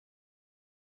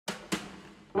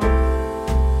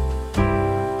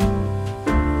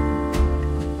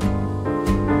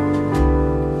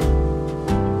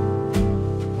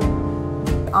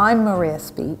I'm Maria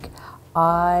Speake.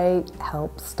 I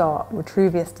helped start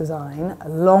Retrouvius Design a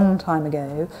long time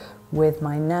ago with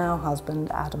my now husband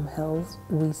Adam Hills.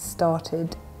 We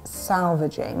started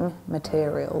salvaging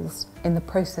materials in the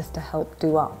process to help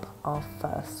do up our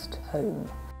first home.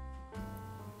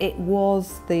 It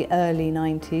was the early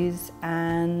 90s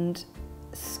and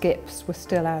skips were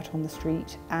still out on the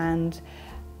street, and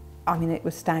I mean, it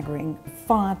was staggering.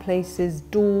 Fireplaces,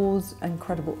 doors,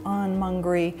 incredible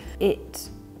ironmongery. It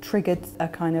triggered a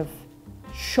kind of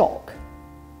shock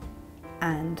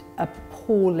and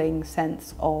appalling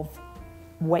sense of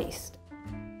waste.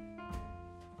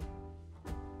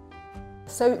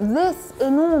 So this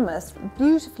enormous,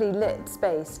 beautifully lit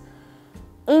space,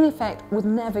 in effect, was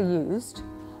never used.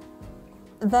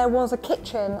 There was a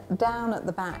kitchen down at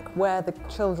the back where the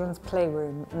children's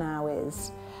playroom now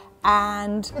is.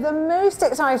 And the most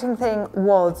exciting thing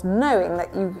was knowing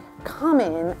that you come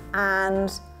in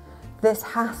and this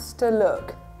has to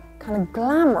look kind of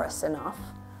glamorous enough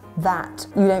that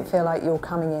you don't feel like you're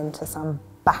coming into some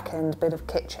back-end bit of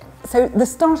kitchen. So the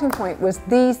starting point was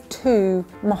these two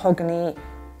mahogany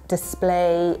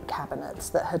display cabinets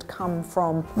that had come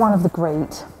from one of the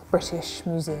great British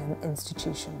museum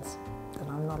institutions that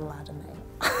I'm not allowed to name.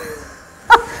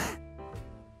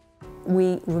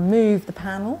 We removed the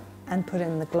panel and put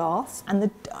in the glass, and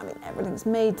I mean, everything's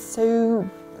made so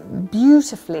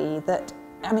beautifully that,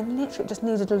 I mean, literally it just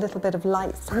needed a little bit of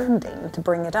light sanding to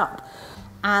bring it up.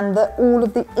 And that all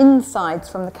of the insides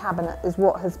from the cabinet is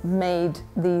what has made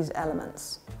these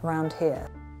elements around here.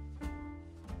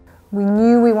 We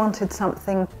knew we wanted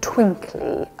something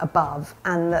twinkly above,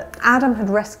 and that Adam had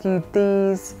rescued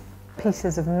these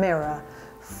pieces of mirror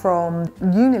from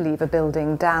Unilever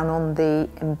building down on the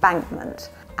embankment,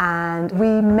 and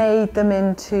we made them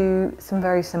into some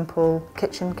very simple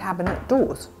kitchen cabinet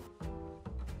doors.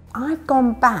 I've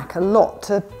gone back a lot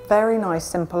to very nice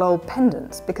simple old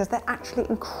pendants because they're actually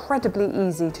incredibly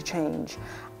easy to change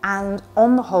and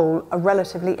on the whole are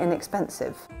relatively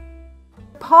inexpensive.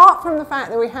 Apart from the fact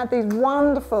that we had these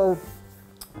wonderful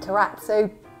terrazzo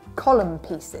column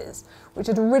pieces which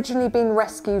had originally been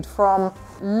rescued from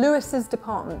Lewis's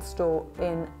department store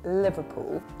in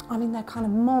Liverpool. I mean, they're kind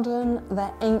of modern,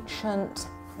 they're ancient.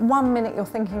 One minute you're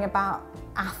thinking about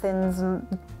Athens and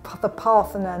the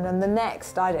Parthenon, and the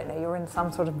next, I don't know, you're in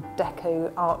some sort of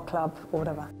deco art club or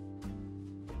whatever.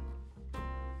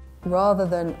 Rather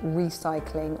than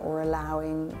recycling or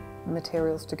allowing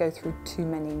materials to go through too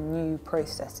many new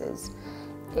processes,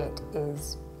 it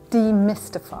is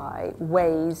demystify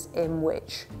ways in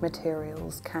which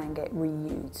materials can get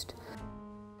reused.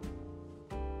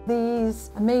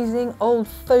 These amazing old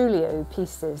folio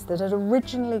pieces that had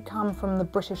originally come from the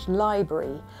British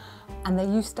Library, and they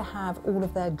used to have all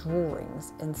of their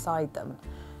drawings inside them.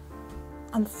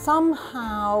 And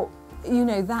somehow, you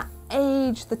know, that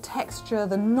age, the texture,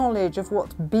 the knowledge of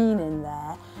what's been in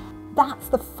there, that's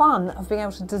the fun of being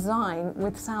able to design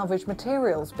with salvaged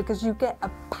materials, because you get a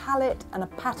palette and a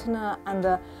patina and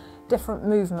a different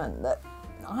movement that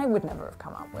I would never have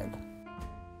come up with.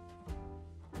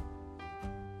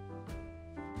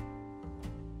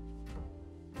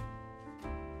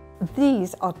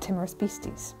 These are timorous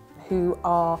beasties, who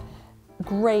are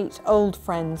great old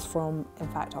friends from, in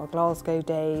fact, our Glasgow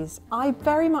days. I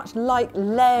very much like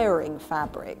layering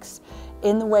fabrics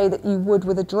in the way that you would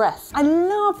with a dress. I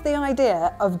love the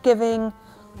idea of giving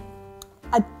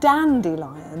a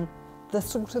dandelion the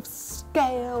sort of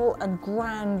scale and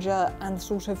grandeur and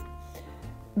sort of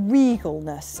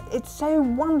regalness. It's so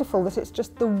wonderful that it's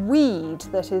just the weed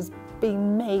that is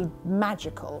being made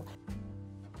magical.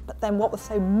 But then what was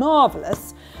so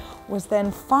marvellous was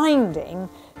then finding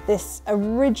this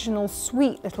original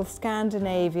sweet little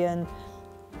Scandinavian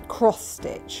cross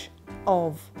stitch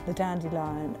of the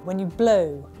dandelion when you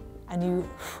blow and you...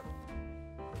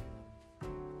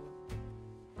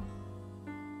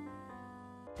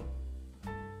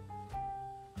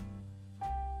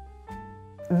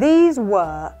 These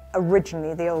were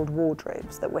originally the old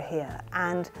wardrobes that were here,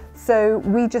 and so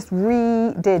we just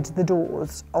redid the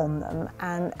doors on them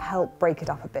and helped break it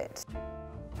up a bit.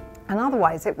 And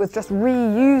otherwise it was just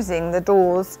reusing the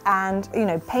doors and, you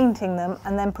know, painting them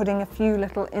and then putting a few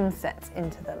little insets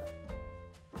into them.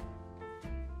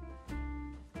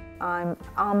 I'm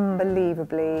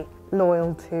unbelievably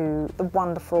loyal to the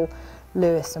wonderful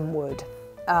Lewis and Wood.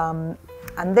 And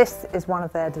this is one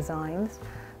of their designs,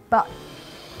 but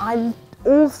I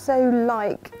also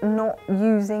like not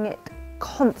using it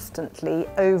constantly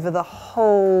over the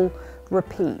whole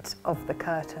repeat of the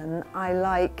curtain. I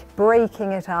like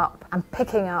breaking it up and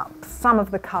picking up some of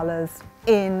the colours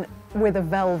in with a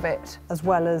velvet as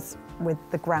well as with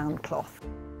the ground cloth.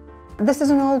 This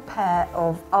is an old pair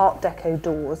of Art Deco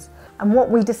doors, and what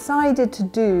we decided to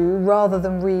do rather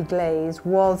than reglaze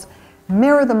was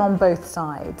mirror them on both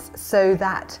sides so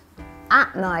that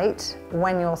at night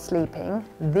when you're sleeping,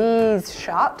 these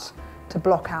shut to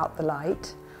block out the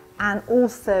light, and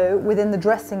also within the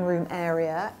dressing room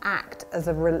area act as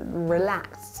a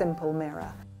relaxed, simple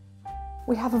mirror.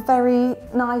 We have a very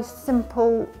nice,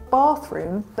 simple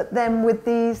bathroom, but then with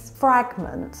these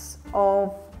fragments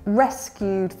of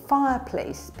rescued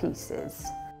fireplace pieces.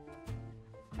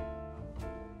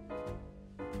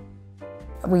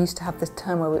 We used to have this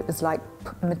term where it was like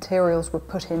materials were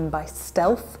put in by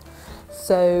stealth,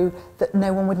 so that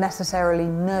no one would necessarily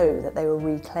know that they were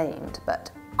reclaimed. But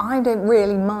I don't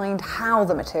really mind how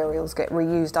the materials get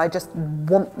reused, I just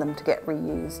want them to get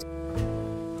reused.